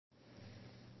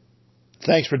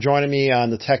Thanks for joining me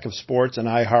on the Tech of Sports and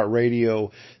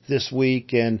iHeartRadio this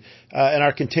week, and in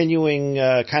our continuing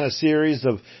kind of series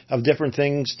of different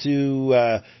things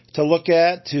to look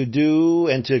at, to do,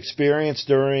 and to experience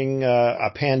during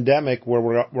a pandemic where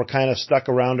we're kind of stuck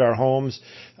around our homes.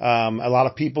 A lot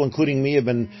of people, including me, have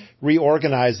been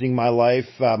reorganizing my life,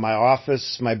 my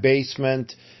office, my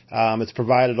basement. It's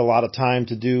provided a lot of time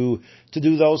to do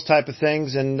those type of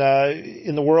things. And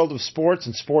in the world of sports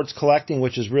and sports collecting,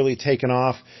 which has really taken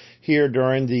off here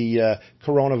during the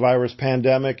coronavirus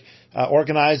pandemic,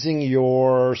 organizing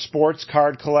your sports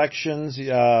card collections,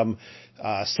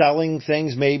 selling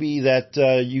things maybe that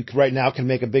you right now can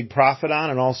make a big profit on,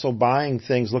 and also buying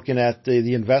things, looking at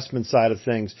the investment side of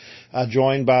things.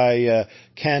 Joined by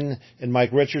Ken and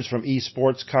Mike Richards from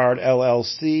eSports Card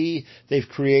LLC. They've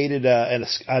created an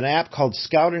app called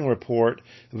Scouting Report,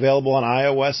 available on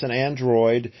iOS and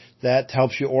Android, that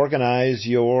helps you organize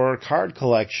your card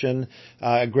collection.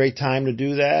 A great time to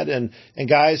do that. And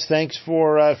guys, thanks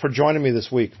for joining me this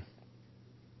week.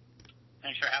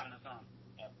 Thanks for having us.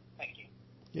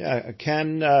 Yeah,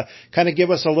 Ken, kind of give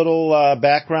us a little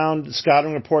background.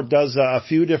 Scouting Report does a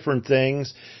few different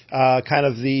things, kind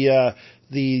of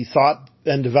the thought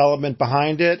and development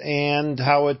behind it, and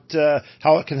how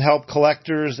it can help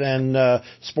collectors and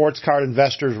sports card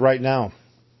investors right now.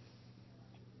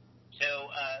 So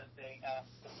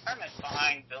the premise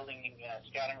behind building the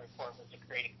Scouting Report was to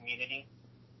create a community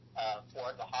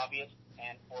for the hobbyists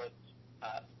and for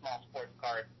small sports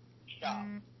card shops.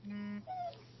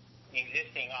 The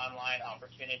existing online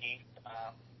opportunities,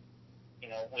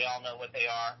 we all know what they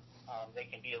are. They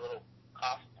can be a little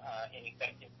cost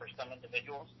ineffective for some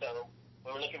individuals. So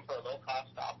we were looking for a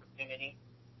low-cost opportunity.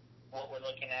 What we're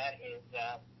looking at is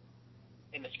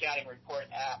in the Scouting Report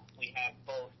app, we have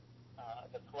both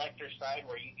the collector side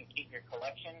where you can keep your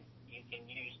collection. You can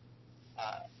use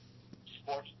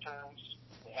sports terms.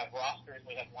 We have rosters.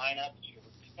 We have lineups. You're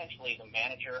essentially the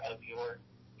manager of your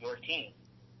team.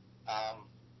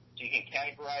 So you can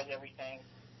categorize everything.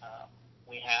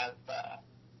 We have,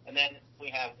 and then we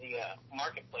have the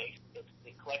marketplace. It's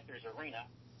the collector's arena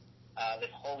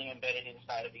that's wholly embedded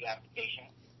inside of the application.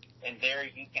 And there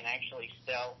you can actually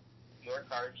sell your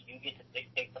cards. You get to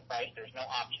dictate the price. There's no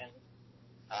option.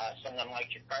 Someone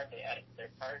likes your card, they add it to their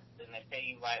card, then they pay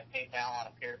you via PayPal on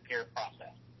a peer-to-peer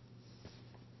process.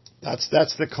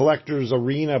 That's the collector's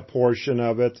arena portion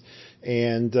of it.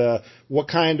 And what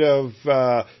kind of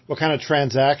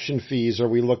transaction fees are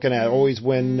we looking at? Always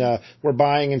when we're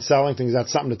buying and selling things,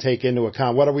 that's something to take into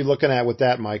account. What are we looking at with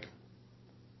that, Mike?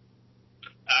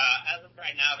 As of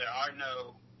right now, there are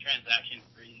no transaction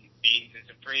fees. It's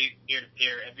a free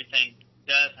peer-to-peer. Everything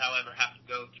does, however, have to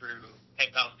go through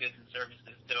PayPal's goods and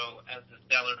services. So as the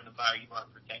seller and the buyer, you are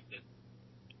protected.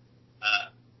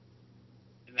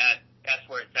 And that's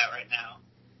where it's at right now.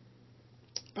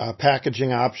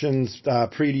 Packaging options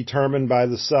predetermined by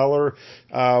the seller.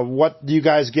 What do you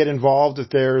guys get involved if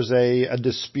there's a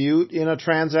dispute in a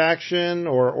transaction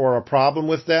or a problem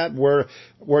with that? Where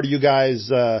do you guys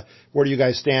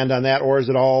stand on that, or is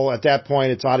it all at that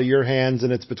point it's out of your hands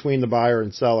and it's between the buyer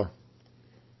and seller?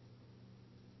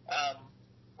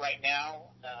 Right now,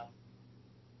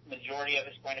 majority of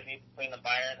it's going to be between the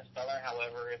buyer and the seller.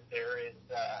 However, if there is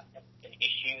an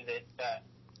issue that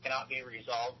cannot be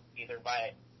resolved either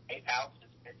by PayPal,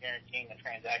 since they're guaranteeing the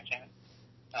transaction,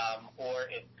 or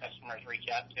if customers reach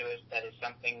out to us, that is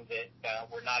something that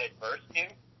we're not adverse to.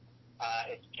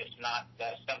 It's just not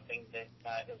something that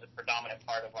is a predominant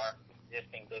part of our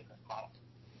existing business model.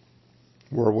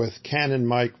 We're with Ken and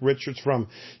Mike Richards from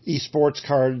eSports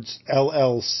Cards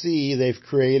LLC. They've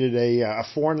created a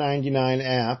 $4.99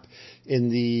 app in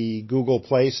the Google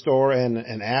Play Store and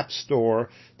an App Store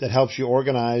that helps you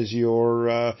organize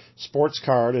your sports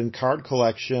card and card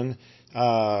collection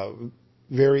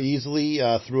very easily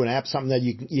through an app, something that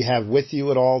you have with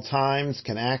you at all times,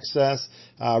 can access.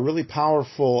 Really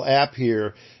powerful app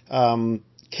here.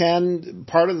 Ken,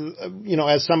 part of,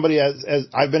 as somebody, as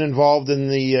I've been involved in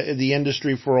the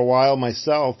industry for a while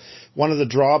myself, one of the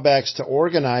drawbacks to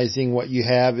organizing what you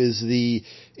have is the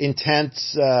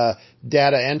intense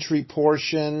data entry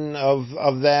portion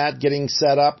of that, getting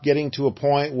set up, getting to a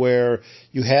point where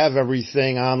you have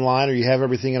everything online or you have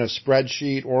everything in a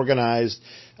spreadsheet organized.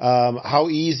 How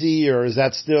easy, or is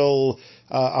that still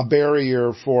a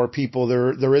barrier for people?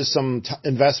 There is some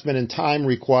investment and time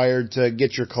required to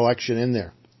get your collection in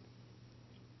there.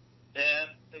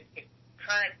 The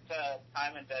current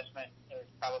time investment is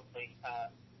probably,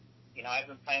 I've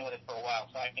been playing with it for a while,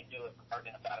 so I can do a card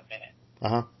in about a minute.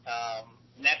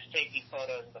 Next, taking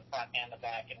photos of the front and the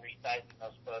back and resizing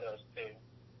those photos too.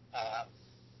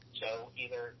 So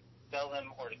either sell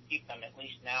them or to keep them, at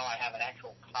least now I have an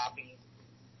actual copy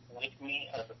with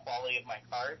me of the quality of my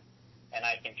card, and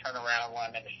I can turn around while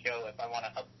I'm at the show. If I want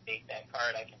to update that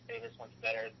card, I can say this one's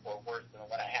better or worse than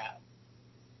what I have.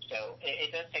 So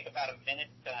it does take about a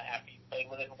minute after you play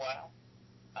with it a while.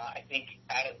 I think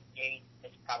out of the gate,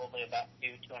 it's probably about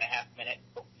 2.5 minutes.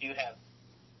 But we do have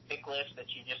pick lists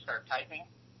that you just start typing.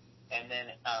 And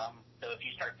then, so if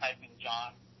you start typing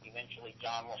John, eventually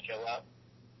John will show up.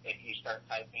 If you start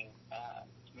typing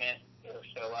Smith, it'll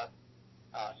show up.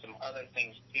 Some other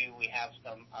things, too, we have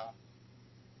some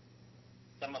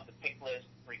of the pick lists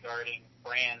regarding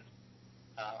brand,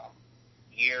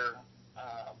 year,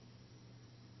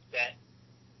 set,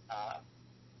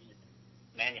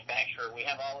 manufacturer. We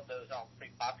have all of those all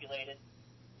pre-populated.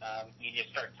 You just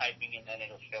start typing and then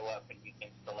it'll show up and you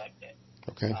can select it.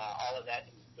 Okay. All of that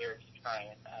is there to try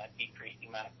and decrease the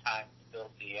amount of time to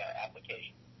build the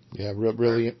application. Yeah,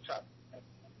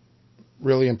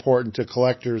 really important to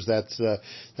collectors. That's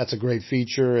a great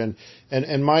feature.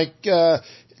 And Mike,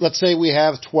 let's say we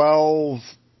have 12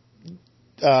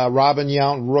 Robin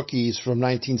Yount rookies from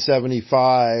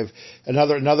 1975.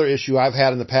 Another issue I've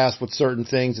had in the past with certain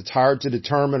things, it's hard to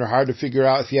determine or hard to figure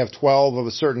out if you have 12 of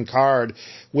a certain card,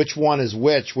 which one is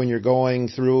which when you're going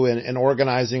through and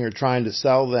organizing or trying to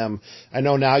sell them. I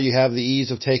know now you have the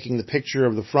ease of taking the picture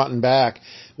of the front and back.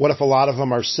 What if a lot of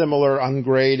them are similar,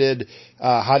 ungraded?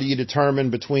 How do you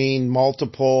determine between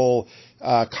multiple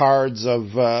cards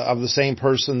of the same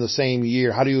person the same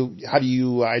year? How do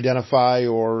you identify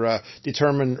or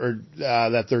determine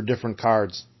that they're different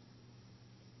cards?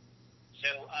 So,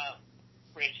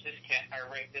 Ray,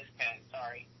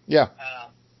 sorry. Yeah.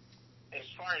 As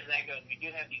far as that goes, we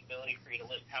do have the ability for you to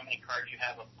list how many cards you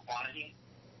have of quantity.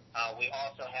 We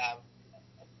also have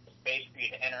a space for you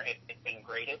to enter if it's been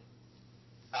graded.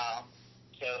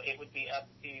 So it would be up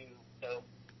to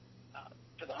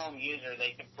the home user,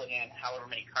 they can put in however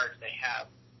many cards they have.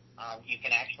 You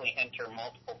can actually enter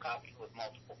multiple copies with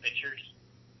multiple pictures.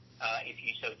 If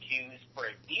you so choose. For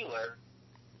a dealer,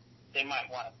 they might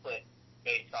want to put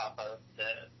based off of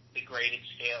the graded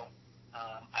scale.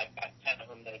 I've got 10 of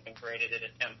them that have been graded at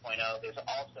a 10.0. There's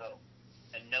also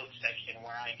a note section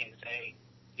where I can say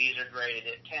these are graded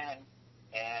at 10,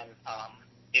 and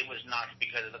it was knocked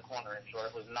because of the corner inch, or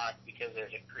it was knocked because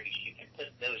there's a crease. You can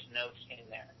put those notes in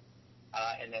there.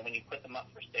 And then when you put them up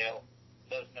for sale,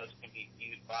 those notes can be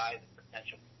viewed by the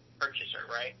potential purchaser,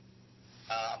 right?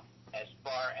 As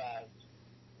far as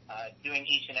doing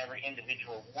each and every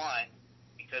individual one,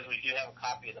 because we do have a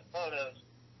copy of the photos,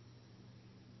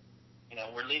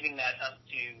 we're leaving that up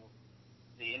to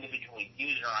the individual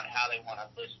user on how they want to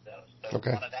list those. So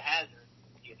okay. One of the hazards,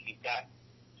 if you've got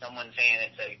someone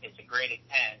saying it's a graded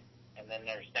 10, and then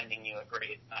they're sending you a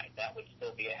graded 9, that would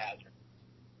still be a hazard.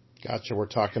 Gotcha. We're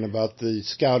talking about the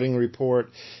Scouting Report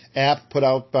app put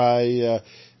out by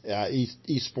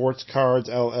Esports Cards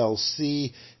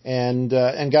LLC, and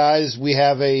guys, we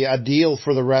have a deal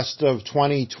for the rest of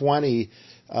 2020.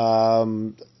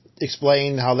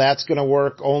 Explain how that's going to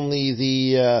work. Only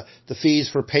the fees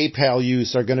for PayPal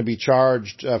use are going to be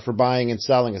charged for buying and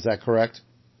selling. Is that correct?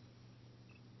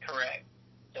 Correct.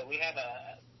 So we have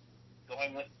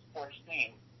going with the sports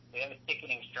theme, we have a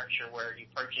ticketing structure where you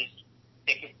purchase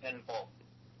tickets in bulk.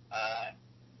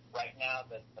 Right now,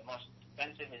 the most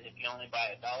expensive is if you only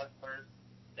buy $1 worth,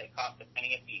 they cost a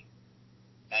penny a piece.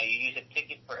 Now, you use a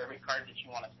ticket for every card that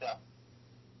you want to sell.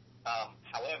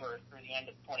 However, through the end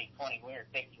of 2020, we are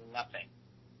taking nothing.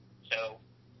 So,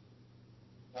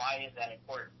 why is that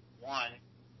important? One,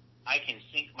 I can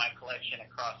sync my collection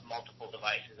across multiple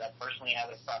devices. I personally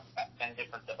have it across about 10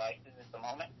 different devices at the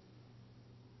moment.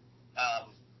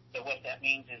 So what that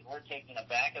means is we're taking a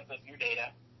backup of your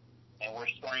data and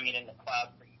we're storing it in the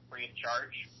cloud free of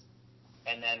charge.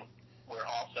 And then we're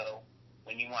also,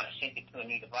 when you want to sync it to a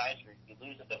new device or if you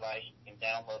lose a device, you can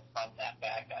download from that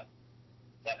backup.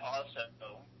 That also,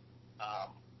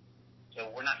 so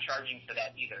we're not charging for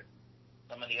that either.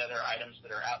 Some of the other items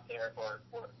that are out there or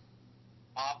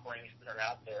offerings that are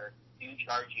out there do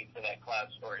charge you for that cloud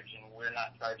storage, and we're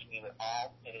not charging you at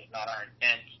all. It is not our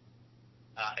intent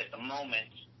at the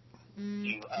moment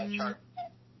to charge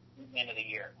at the end of the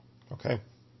year. Okay.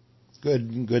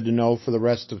 Good to know for the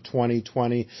rest of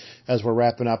 2020 as we're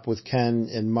wrapping up with Ken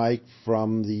and Mike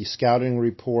from the Scouting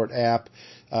Report app.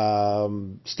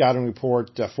 Scouting Report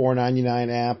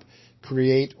 $4.99 app.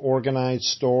 Create, organize,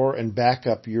 store, and back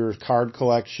up your card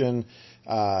collection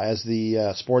as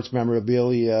the sports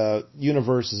memorabilia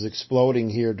universe is exploding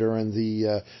here during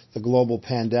the global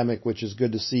pandemic, which is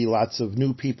good to see. Lots of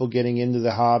new people getting into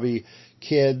the hobby,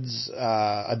 kids,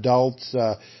 adults.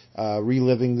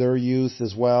 reliving their youth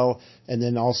as well, and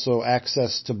then also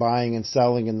access to buying and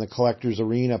selling in the Collectors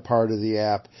Arena part of the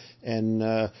app.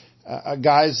 And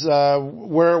guys,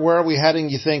 where are we heading,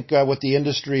 you think, with the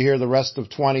industry here the rest of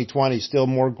 2020? Still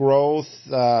more growth?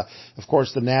 Of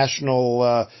course, the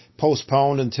national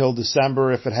postponed until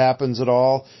December if it happens at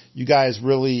all. You guys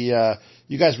really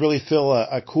fill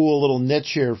a cool little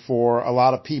niche here for a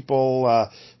lot of people,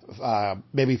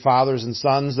 maybe fathers and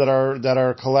sons that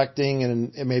are collecting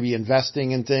and maybe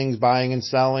investing in things, buying and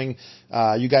selling.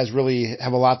 You guys really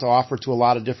have a lot to offer to a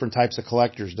lot of different types of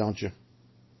collectors, don't you?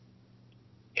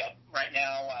 Yeah. Right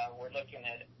now, we're looking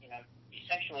at,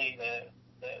 essentially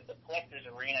the Collectors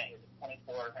Arena is a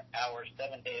 24 hour,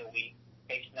 7-day a week,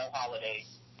 takes no holidays,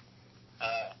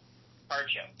 card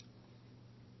show.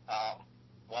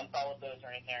 Once all of those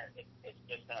are in there, it's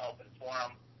just an open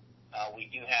forum. We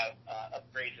do have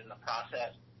upgrades in the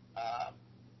process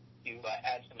to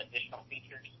add some additional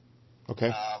features.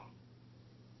 Okay.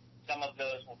 Some of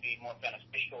those will be more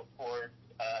beneficial towards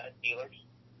dealers.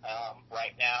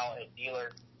 Right now, a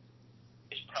dealer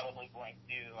is probably going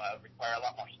to require a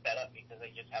lot more setup because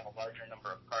they just have a larger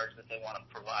number of cards that they want to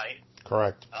provide.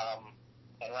 Correct.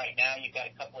 And right now, you've got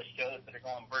a couple of shows that are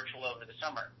going virtual over the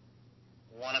summer.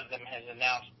 One of them has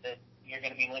announced that you're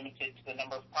going to be limited to the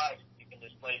number of products you can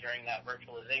display during that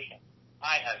virtualization.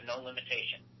 I have no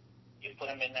limitation. You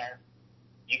put them in there,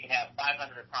 you can have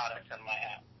 500 products on my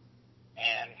app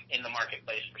and in the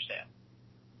marketplace for sale.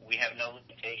 We have no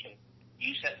limitation.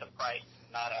 You set the price.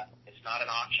 It's not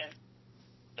an auction.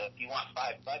 So if you want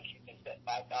 $5, you can set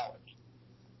 $5.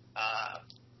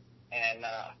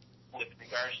 With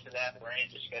regards to that, we're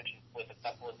in discussion with a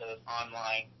couple of those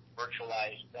online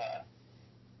virtualized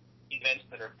events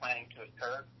that are planning to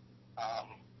occur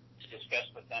to discuss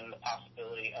with them the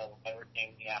possibility of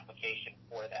leveraging the application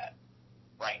for that.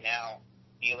 Right now,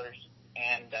 dealers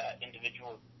and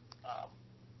individual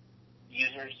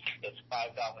users, it's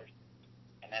 $5,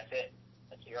 and that's it.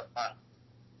 That's your upfront.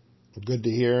 Good to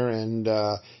hear, and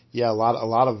a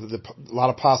lot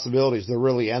of possibilities. They're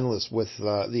really endless with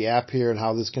the app here and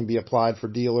how this can be applied for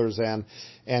dealers and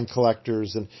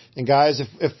collectors. And guys,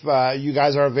 if you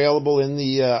guys are available in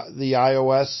the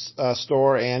iOS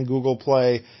store and Google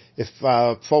Play, if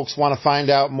folks want to find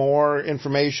out more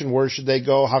information, where should they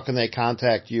go? How can they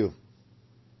contact you?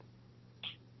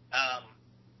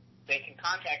 They can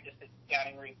contact us at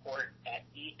Scouting Report at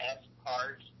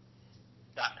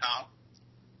escards.com.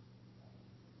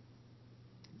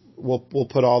 We'll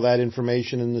put all that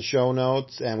information in the show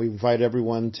notes, and we invite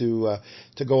everyone to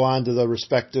go on to the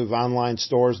respective online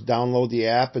stores, download the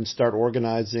app, and start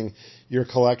organizing your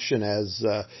collection as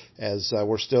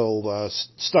we're still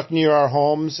stuck near our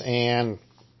homes, and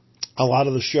a lot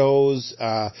of the shows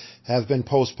have been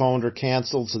postponed or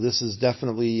canceled, so this is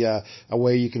definitely a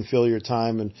way you can fill your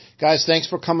time. And guys, thanks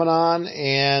for coming on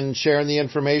and sharing the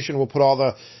information. We'll put all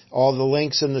the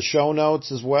links in the show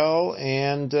notes as well.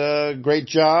 And great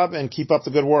job, and keep up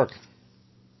the good work.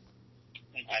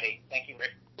 Thank you,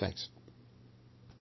 Rick. Thanks.